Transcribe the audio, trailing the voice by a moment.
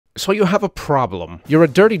So you have a problem. You're a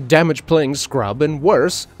dirty damage-playing scrub, and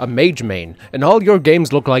worse, a mage main, and all your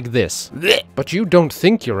games look like this. Blech. But you don't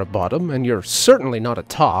think you're a bottom, and you're certainly not a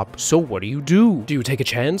top, so what do? Do you take a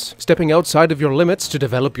chance? Stepping outside of your limits to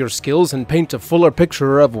develop your skills and paint a fuller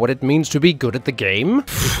picture of what it means to be good at the game?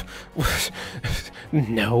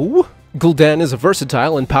 No? Gul'dan is a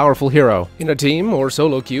versatile and powerful hero. In a team or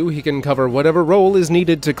solo queue, he can cover whatever role is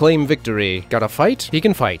needed to claim victory. Gotta fight? He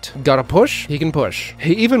can fight. Gotta push? He can push.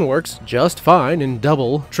 He even works just fine in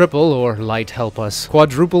double, triple, or light help us,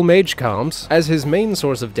 quadruple mage comps, as his main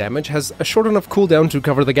source of damage has a short enough cooldown to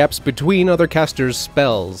cover the gaps between other casters'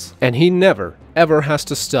 spells. And he never, ever has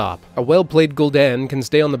to stop. A well-played Gul'dan can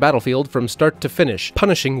stay on the battlefield from start to finish,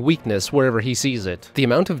 punishing weakness wherever he sees it. The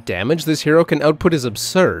amount of damage this hero can output is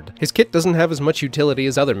absurd. His kit doesn't have as much utility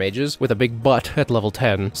as other mages, with a big butt at level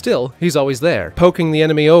 10. Still, he's always there, poking the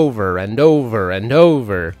enemy over and over and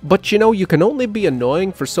over. But you know, you can only be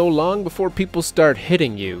annoying for so long before people start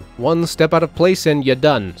hitting you. One step out of place and you're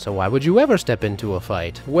done. So why would you ever step into a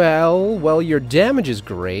fight? Well, your damage is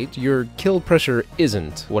great, your kill pressure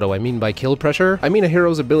isn't. What do I mean by kill pressure? I mean a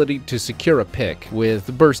hero's ability to secure a pick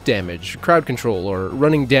with burst damage, crowd control, or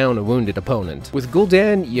running down a wounded opponent. With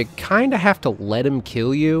Gul'dan, you kinda have to let him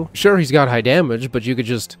kill you. Sure, he's got high damage, but you could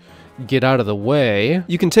just get out of the way.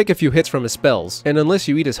 You can take a few hits from his spells, and unless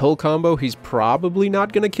you eat his whole combo, he's probably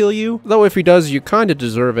not gonna kill you. Though if he does, you kinda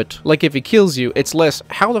deserve it. Like if he kills you, it's less,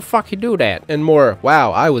 how the fuck you do that? And more,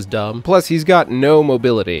 wow, I was dumb. Plus, he's got no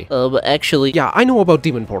mobility. But actually... Yeah, I know about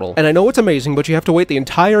Demon Portal, and I know it's amazing, but you have to wait the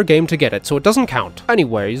entire game to get it, so it doesn't count.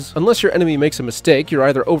 Anyways, unless your enemy makes a mistake, you're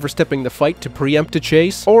either overstepping the fight to preempt a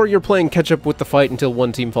chase, or you're playing catch up with the fight until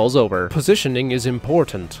one team falls over. Positioning is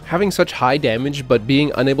important. Having such high damage, but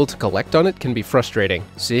being unable to collect on it can be frustrating.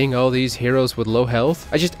 Seeing all these heroes with low health,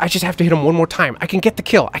 I just have to hit him one more time. I can get the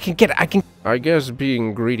kill. I can get it. I guess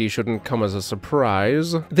being greedy shouldn't come as a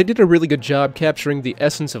surprise. They did a really good job capturing the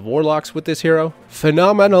essence of warlocks with this hero.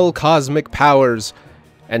 Phenomenal cosmic powers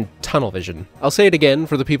and tunnel vision. I'll say it again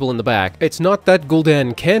for the people in the back. It's not that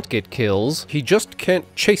Gul'dan can't get kills, he just can't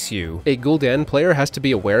chase you. A Gul'dan player has to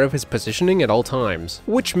be aware of his positioning at all times,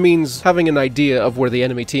 which means having an idea of where the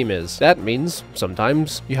enemy team is. That means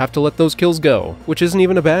sometimes you have to let those kills go, which isn't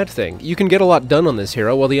even a bad thing. You can get a lot done on this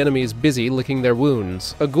hero while the enemy is busy licking their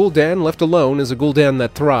wounds. A Gul'dan left alone is a Gul'dan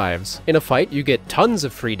that thrives. In a fight, you get tons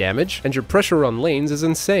of free damage, and your pressure on lanes is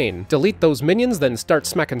insane. Delete those minions, then start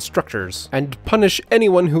smacking structures, and punish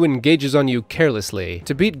anyone who engages on you carelessly.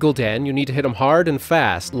 To beat Gul'dan, you need to hit him hard and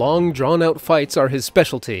fast. Long, drawn-out fights are his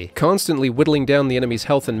specialty, constantly whittling down the enemy's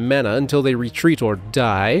health and mana until they retreat or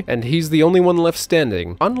die, and he's the only one left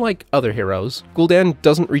standing. Unlike other heroes, Gul'dan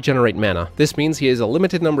doesn't regenerate mana. This means he has a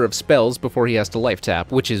limited number of spells before he has to life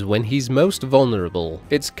tap, which is when he's most vulnerable.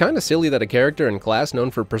 It's kinda silly that a character and class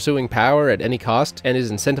known for pursuing power at any cost and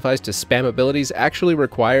is incentivized to spam abilities actually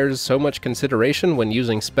requires so much consideration when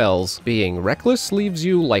using spells. Being reckless leaves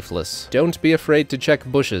you lifeless. Don't be afraid to check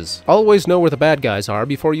bushes. Always know where the bad guys are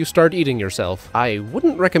before you start eating yourself. I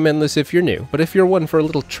wouldn't recommend this if you're new, but if you're one for a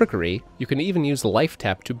little trickery, you can even use life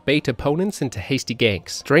tap to bait opponents into hasty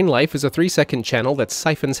ganks. Drain Life is a 3-second channel that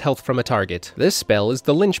siphons health from a target. This spell is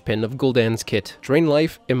the linchpin of Gul'dan's kit. Drain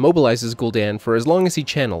Life immobilizes Gul'dan for as long as he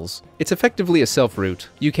channels. It's effectively a self-root.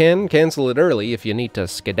 You can cancel it early if you need to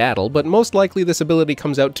skedaddle, but most likely this ability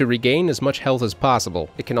comes out to regain as much health as possible.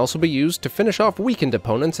 It can also be used to finish off weakened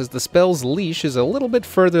opponents as the spell's leash is a little bit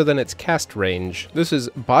further than its cast range. This is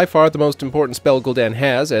by far the most important spell Gul'dan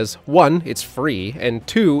has, as 1, it's free, and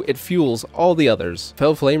 2, it fuels all the others.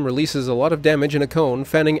 Fell Flame releases a lot of damage in a cone,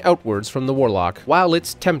 fanning outwards from the warlock. While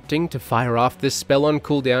it's tempting to fire off this spell on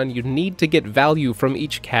cooldown, you need to get value from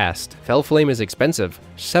each cast. Fell Flame is expensive,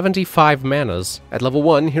 75 manas. At level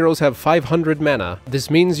 1, heroes have 500 mana. This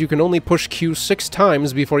means you can only push Q 6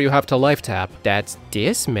 times before you have to life tap. That's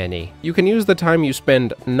this many. You can use the time you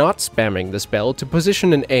spend not spamming the spell to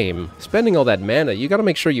position and aim. Spending all that mana, you gotta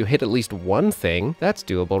make sure you hit at least one thing. That's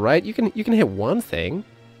doable, right? You can hit one thing,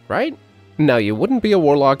 right? Now, you wouldn't be a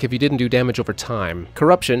warlock if you didn't do damage over time.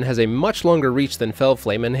 Corruption has a much longer reach than Fell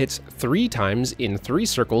Flame and hits 3 times in 3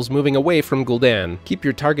 circles moving away from Gul'dan. Keep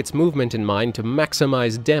your target's movement in mind to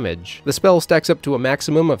maximize damage. The spell stacks up to a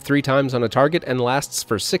maximum of 3 times on a target and lasts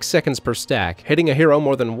for 6 seconds per stack. Hitting a hero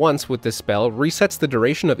more than once with this spell resets the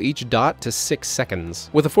duration of each dot to 6 seconds.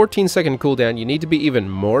 With a 14-second cooldown, you need to be even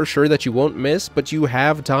more sure that you won't miss, but you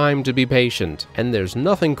have time to be patient. And there's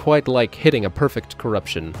nothing quite like hitting a perfect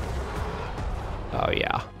corruption. Oh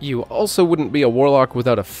yeah. You also wouldn't be a warlock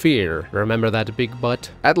without a fear. Remember that big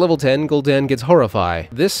butt? At level 10, Gul'dan gets Horrify.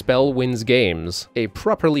 This spell wins games. A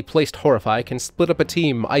properly placed Horrify can split up a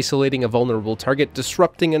team, isolating a vulnerable target,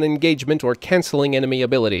 disrupting an engagement, or canceling enemy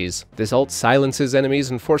abilities. This ult silences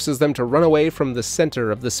enemies and forces them to run away from the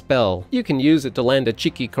center of the spell. You can use it to land a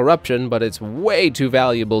cheeky corruption, but it's way too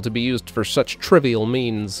valuable to be used for such trivial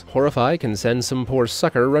means. Horrify can send some poor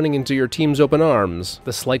sucker running into your team's open arms.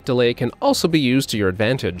 The slight delay can also be used to your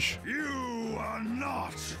advantage. You are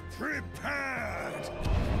not prepared.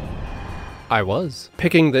 I was.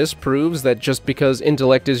 Picking this proves that just because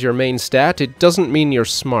intellect is your main stat, it doesn't mean you're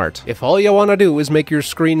smart. If all you want to do is make your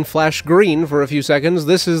screen flash green for a few seconds,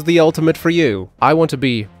 this is the ultimate for you. I want to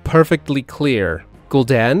be perfectly clear.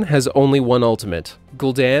 Gul'dan has only one ultimate.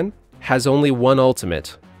 Gul'dan has only one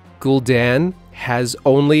ultimate. Gul'dan has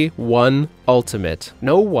only one ultimate.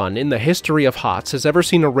 No one in the history of HOTS has ever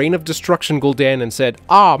seen a Rain of Destruction Gul'dan and said,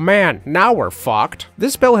 "Aw man, now we're fucked."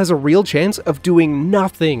 This spell has a real chance of doing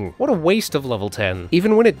nothing. What a waste of level 10.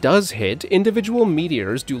 Even when it does hit, individual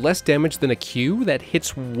meteors do less damage than a Q that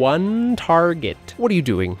hits one target. What are you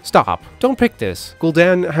doing? Stop. Don't pick this.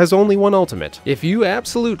 Gul'dan has only one ultimate. If you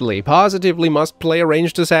absolutely, positively must play a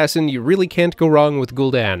ranged assassin, you really can't go wrong with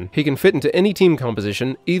Gul'dan. He can fit into any team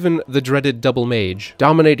composition, even the dreaded double mage,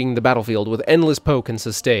 dominating the battlefield with endless poke and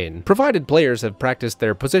sustain, provided players have practiced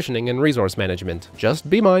their positioning and resource management. Just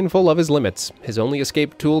be mindful of his limits. His only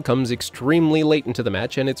escape tool comes extremely late into the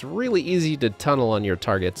match, and it's really easy to tunnel on your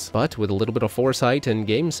targets. But with a little bit of foresight and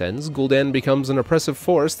game sense, Gul'dan becomes an oppressive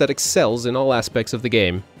force that excels in all aspects of the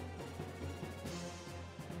game.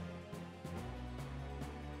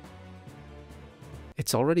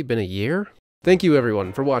 It's already been a year? Thank you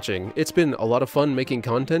everyone for watching. It's been a lot of fun making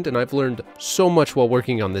content, and I've learned so much while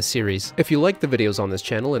working on this series. If you like the videos on this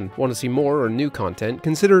channel and want to see more or new content,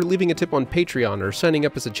 consider leaving a tip on Patreon or signing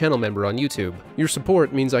up as a channel member on YouTube. Your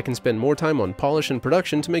support means I can spend more time on polish and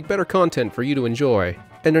production to make better content for you to enjoy.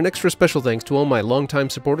 And an extra special thanks to all my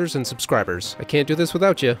longtime supporters and subscribers. I can't do this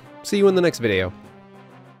without you. See you in the next video.